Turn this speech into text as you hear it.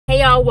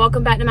Hey y'all,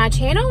 welcome back to my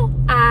channel.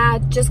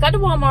 I just got to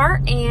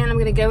Walmart and I'm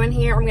gonna go in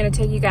here. I'm gonna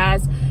take you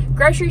guys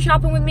grocery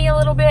shopping with me a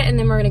little bit, and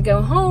then we're gonna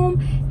go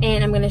home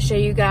and I'm gonna show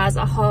you guys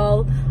a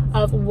haul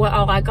of what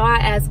all I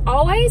got as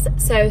always.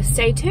 So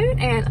stay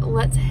tuned and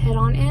let's head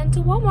on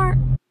into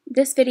Walmart.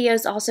 This video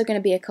is also going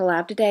to be a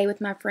collab today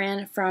with my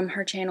friend from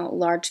her channel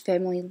Large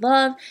Family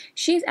Love.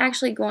 She's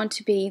actually going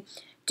to be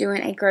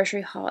doing a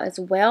grocery haul as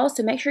well,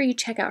 so make sure you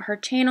check out her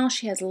channel.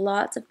 She has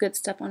lots of good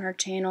stuff on her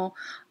channel,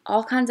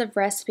 all kinds of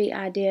recipe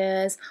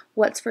ideas,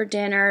 what's for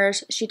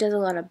dinners. She does a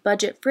lot of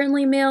budget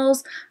friendly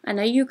meals. I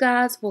know you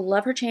guys will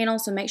love her channel,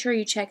 so make sure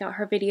you check out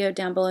her video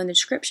down below in the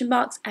description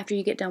box after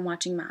you get done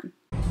watching mine.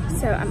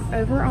 So I'm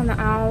over on the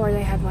aisle where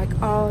they have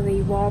like all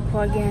the wall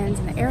plug-ins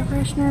and the air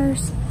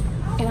fresheners,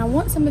 and I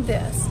want some of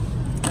this,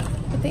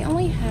 but they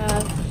only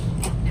have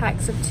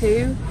packs of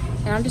 2,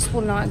 and I just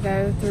will not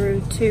go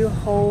through 2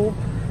 whole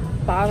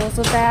bottles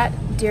of that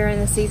during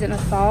the season of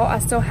fall. I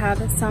still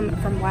have some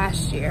from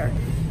last year.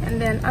 And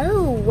then,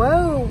 oh,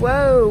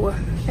 whoa,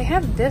 they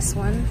have this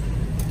one.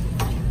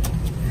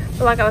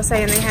 But like I was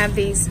saying, they have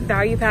these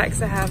value packs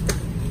that have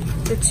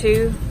the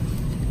 2.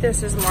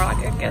 This is more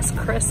like, I guess,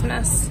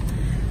 Christmas.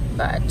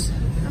 But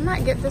I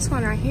might get this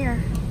one right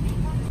here.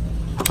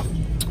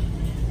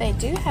 They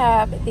do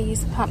have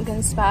these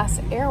pumpkin spice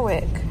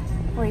Airwick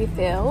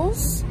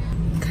refills.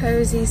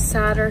 Cozy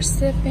cider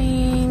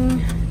sipping,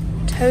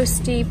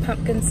 toasty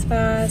pumpkin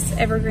spice,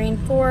 evergreen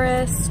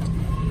forest,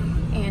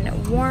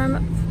 and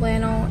warm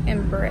flannel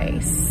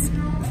embrace.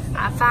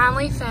 I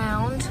finally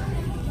found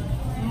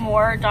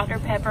more Dr.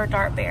 Pepper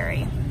Dark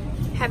Berry.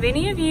 Have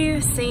any of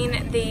you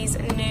seen these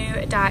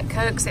new Diet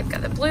Cokes? They've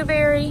got the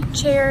blueberry,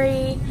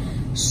 cherry,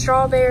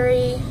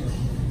 strawberry,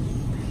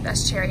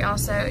 that's cherry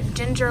also,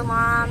 ginger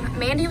lime.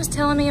 Mandy was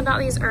telling me about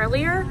these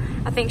earlier.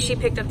 I think she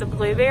picked up the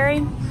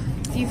blueberry.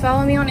 If you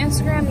follow me on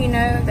Instagram, you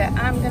know that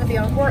I'm gonna be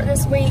on court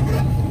this week,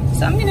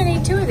 so I'm gonna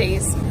need 2 of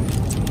these.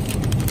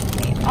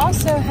 They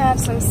also have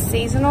some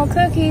seasonal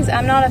cookies.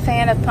 I'm not a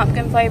fan of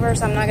pumpkin flavors,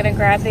 so I'm not gonna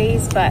grab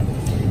these, but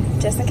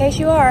just in case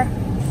you are.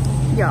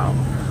 Y'all,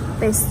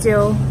 they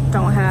still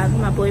don't have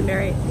my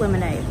blueberry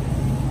lemonade.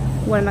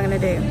 What am I gonna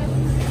do?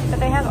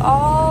 But they have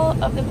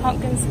all of the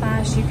pumpkin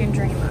spice you can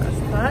dream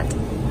of, but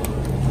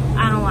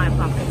I don't like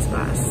pumpkin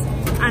spice.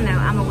 I know,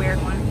 I'm a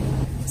weird one.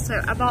 So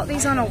I bought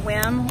these on a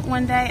whim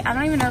one day. I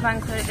don't even know if I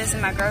included this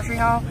in my grocery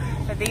haul,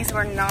 but these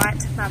were not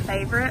my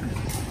favorite.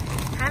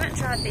 I haven't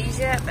tried these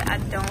yet, but I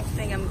don't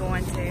think I'm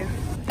going to.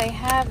 They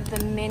have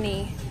the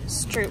mini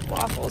Stroop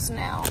waffles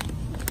now.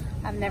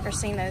 I've never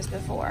seen those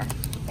before.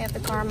 They have the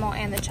caramel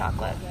and the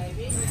chocolate.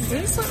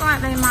 These look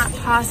like they might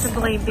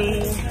possibly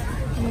be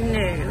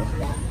new.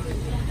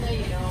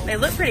 They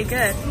look pretty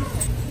good.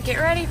 Get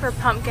ready for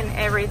pumpkin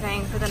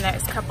everything for the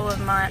next couple of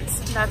months.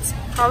 That's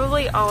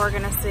probably all we're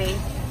gonna see.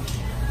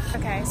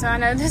 Okay, so I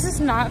know this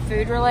is not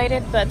food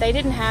related, but they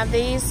didn't have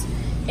these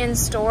in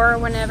store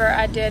whenever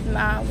I did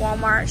my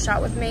Walmart Shop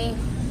With Me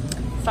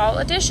fall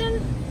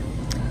edition.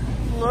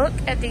 Look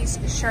at these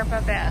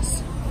Sherpa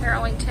vests. They're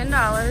only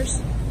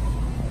 $10.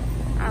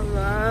 I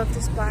love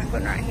this black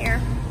one right here.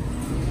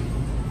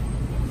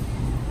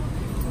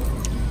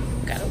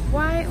 Got a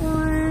white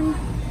one.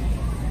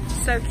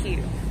 So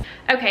cute.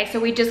 Okay, so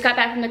we just got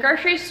back from the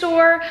grocery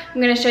store.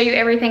 I'm gonna show you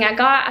everything I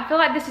got. I feel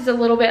like this is a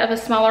little bit of a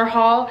smaller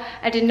haul.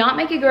 I did not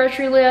make a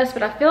grocery list,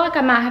 but I feel like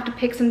I might have to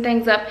pick some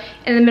things up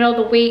in the middle of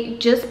the week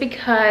just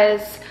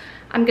because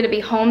I'm gonna be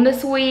home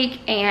this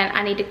week and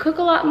I need to cook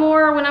a lot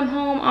more when I'm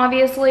home,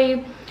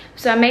 obviously.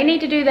 So I may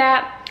need to do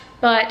that,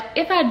 but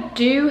if I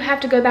do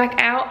have to go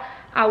back out,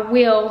 I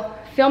will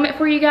film it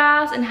for you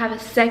guys and have a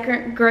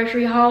second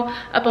grocery haul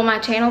up on my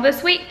channel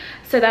this week.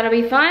 So that'll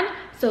be fun.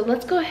 So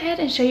let's go ahead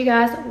and show you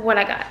guys what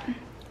I got.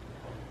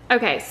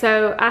 Okay,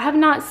 so I have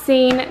not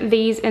seen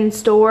these in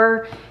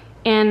store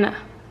in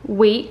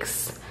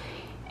weeks,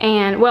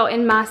 and well,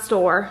 in my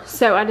store.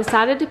 So I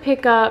decided to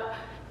pick up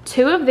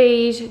 2 of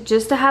these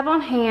just to have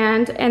on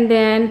hand, and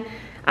then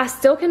I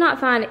still cannot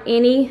find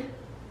any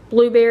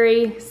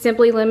blueberry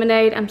Simply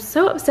Lemonade. I'm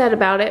so upset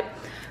about it,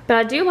 but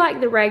I do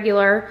like the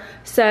regular,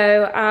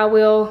 so I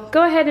will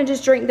go ahead and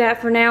just drink that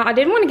for now. I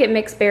didn't want to get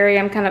mixed berry.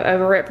 I'm kind of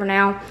over it for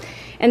now.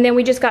 And then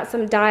we just got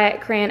some Diet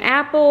Cran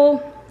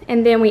Apple.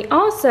 And then we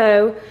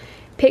also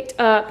picked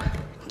up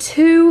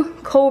 2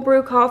 cold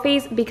brew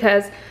coffees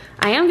because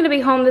I am gonna be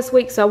home this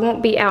week, so I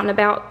won't be out and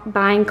about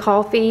buying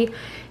coffee.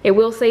 It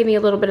will save me a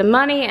little bit of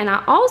money. And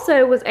I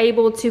also was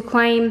able to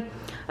claim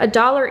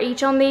 $1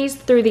 each on these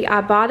through the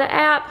Ibotta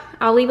app.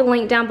 I'll leave a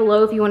link down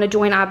below if you wanna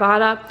join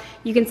Ibotta.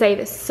 You can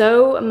save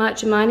so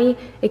much money,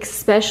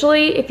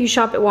 especially if you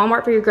shop at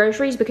Walmart for your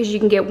groceries, because you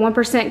can get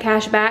 1%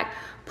 cash back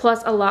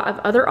plus a lot of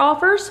other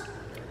offers.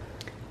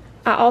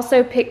 I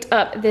also picked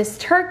up this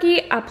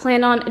turkey. I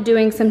plan on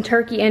doing some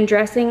turkey and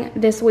dressing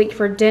this week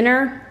for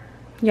dinner.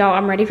 Y'all,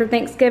 I'm ready for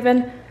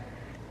Thanksgiving,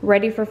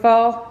 ready for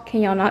fall.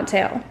 Can y'all not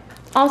tell?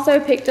 Also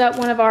picked up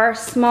one of our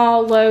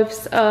small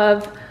loaves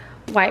of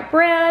white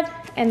bread,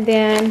 and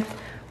then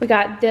we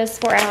got this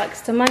for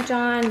Alex to munch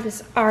on.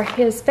 These are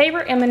his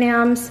favorite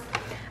M&Ms.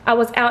 I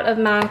was out of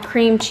my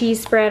cream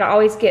cheese spread. I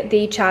always get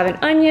the chive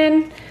and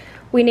onion.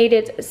 We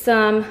needed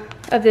some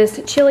of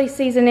this chili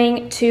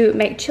seasoning to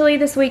make chili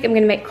this week. I'm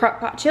gonna make crock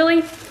pot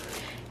chili.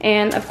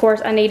 And of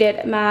course I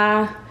needed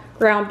my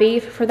ground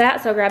beef for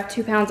that, so I grabbed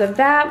 2 pounds of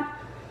that.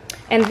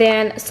 And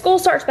then school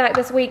starts back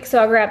this week,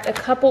 so I grabbed a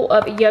couple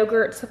of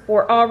yogurts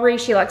for Aubrey.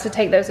 She likes to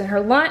take those in her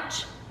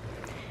lunch.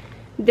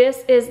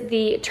 This is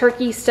the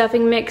turkey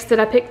stuffing mix that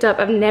I picked up.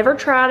 I've never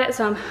tried it,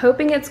 so I'm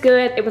hoping it's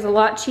good. It was a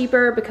lot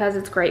cheaper because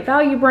it's Great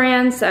Value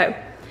brand, so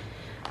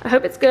I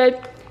hope it's good.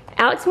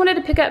 Alex wanted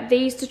to pick up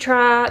these to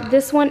try.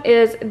 This one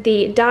is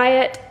the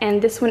diet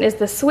and this one is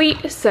the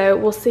sweet, so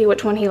we'll see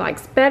which one he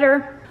likes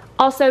better.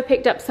 Also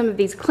picked up some of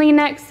these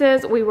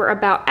Kleenexes. We were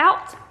about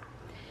out.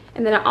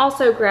 And then I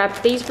also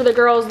grabbed these for the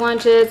girls'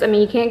 lunches. I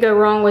mean, you can't go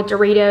wrong with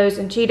Doritos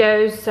and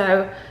Cheetos,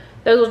 so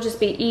those will just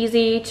be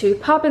easy to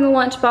pop in the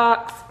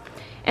lunchbox.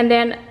 And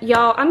then,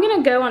 y'all, I'm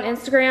gonna go on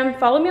Instagram.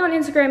 Follow me on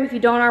Instagram if you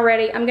don't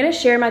already. I'm gonna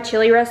share my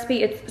chili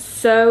recipe. It's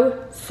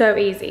so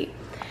easy.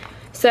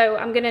 So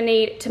I'm gonna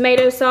need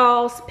tomato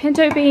sauce,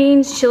 pinto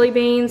beans, chili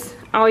beans.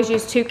 I always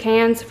use 2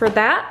 cans for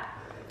that.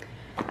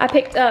 I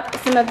picked up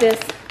some of this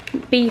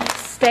beef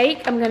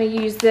steak. I'm gonna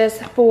use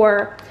this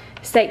for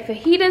steak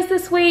fajitas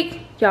this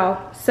week.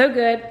 Y'all, so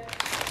good.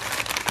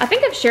 I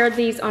think I've shared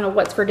these on a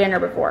What's for Dinner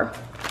before.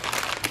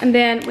 And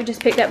then we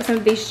just picked up some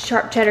of these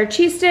sharp cheddar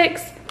cheese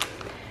sticks.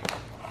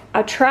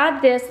 I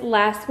tried this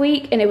last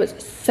week and it was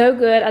so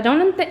good. I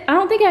don't think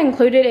I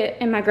included it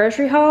in my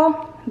grocery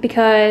haul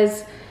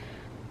because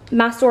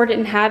my store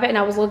didn't have it and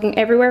I was looking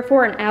everywhere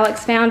for it, and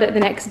Alex found it the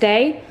next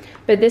day.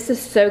 But this is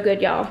so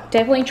good, y'all.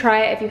 Definitely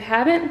try it if you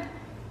haven't.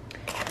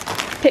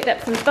 Picked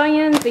up some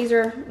Funyuns. These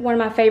are one of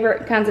my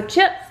favorite kinds of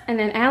chips. And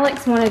then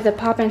Alex wanted the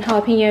Poppin'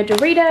 Jalapeno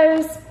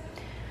Doritos.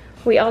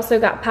 We also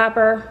got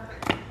Piper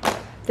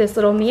this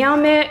little Meow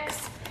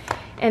Mix.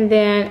 And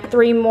then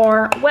 3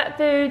 more wet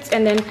foods.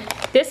 And then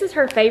this is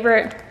her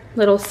favorite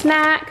little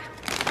snack.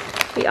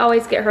 We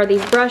always get her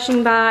these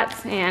brushing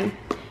bites, and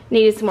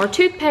needed some more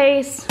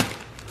toothpaste,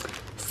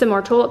 some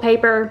more toilet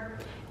paper.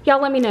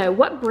 Y'all let me know,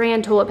 what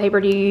brand toilet paper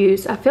do you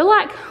use? I feel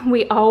like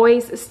we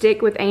always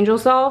stick with Angel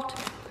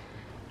Soft.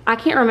 I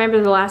can't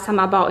remember the last time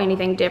I bought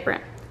anything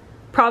different.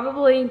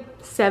 Probably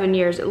 7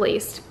 years at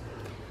least.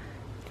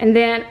 And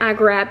then I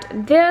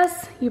grabbed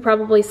this. You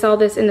probably saw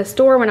this in the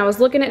store when I was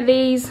looking at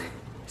these.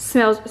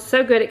 Smells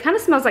so good. It kind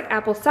of smells like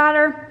apple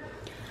cider.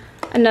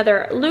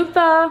 Another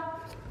loofah.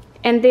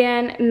 And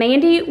then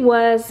Mandy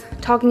was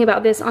talking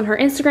about this on her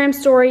Instagram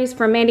stories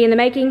from Mandy in the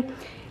Making.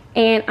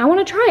 And I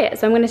want to try it.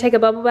 So I'm going to take a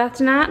bubble bath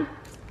tonight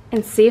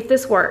and see if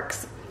this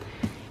works.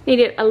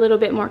 Needed a little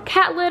bit more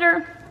cat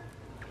litter.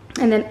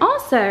 And then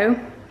also,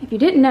 if you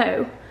didn't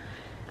know,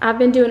 I've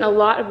been doing a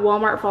lot of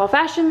Walmart fall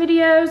fashion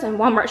videos and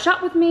Walmart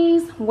shop with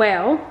me's.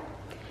 Well,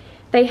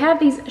 they have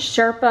these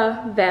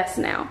Sherpa vests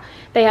now.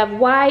 They have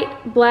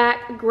white,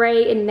 black,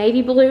 gray, and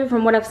navy blue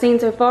from what I've seen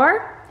so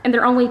far, and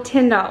they're only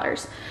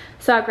 $10.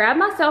 So I grabbed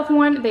myself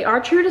one. They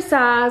are true to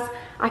size.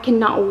 I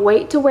cannot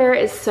wait to wear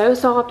it. It's so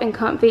soft and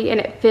comfy and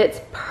it fits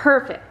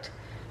perfect.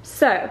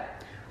 So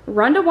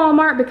run to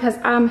Walmart because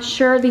I'm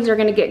sure these are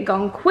gonna get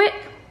gone quick.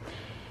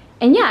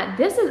 And yeah,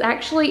 this is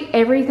actually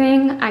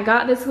everything I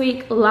got this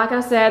week. Like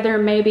I said, there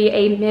may be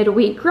a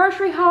midweek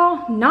grocery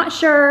haul, not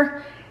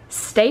sure.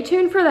 Stay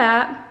tuned for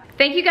that.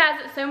 Thank you guys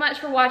so much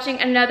for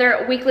watching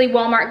another weekly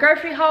Walmart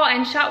grocery haul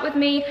and shop with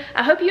me.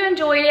 I hope you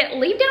enjoyed it.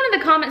 Leave down in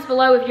the comments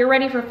below if you're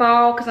ready for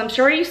fall, because I'm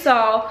sure you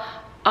saw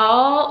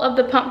all of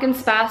the pumpkin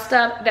spice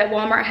stuff that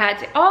Walmart had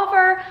to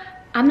offer.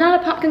 I'm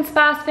not a pumpkin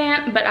spice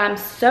fan, but I'm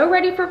so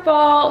ready for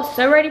fall,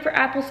 so ready for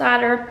apple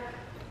cider,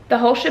 the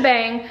whole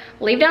shebang.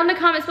 Leave down in the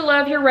comments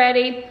below if you're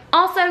ready.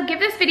 Also, give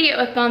this video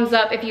a thumbs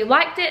up if you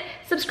liked it.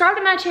 Subscribe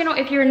to my channel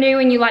if you're new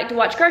and you like to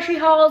watch grocery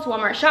hauls,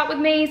 Walmart shop with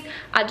me's.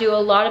 I do a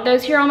lot of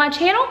those here on my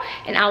channel,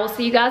 and I will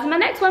see you guys in my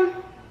next one.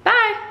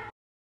 Bye.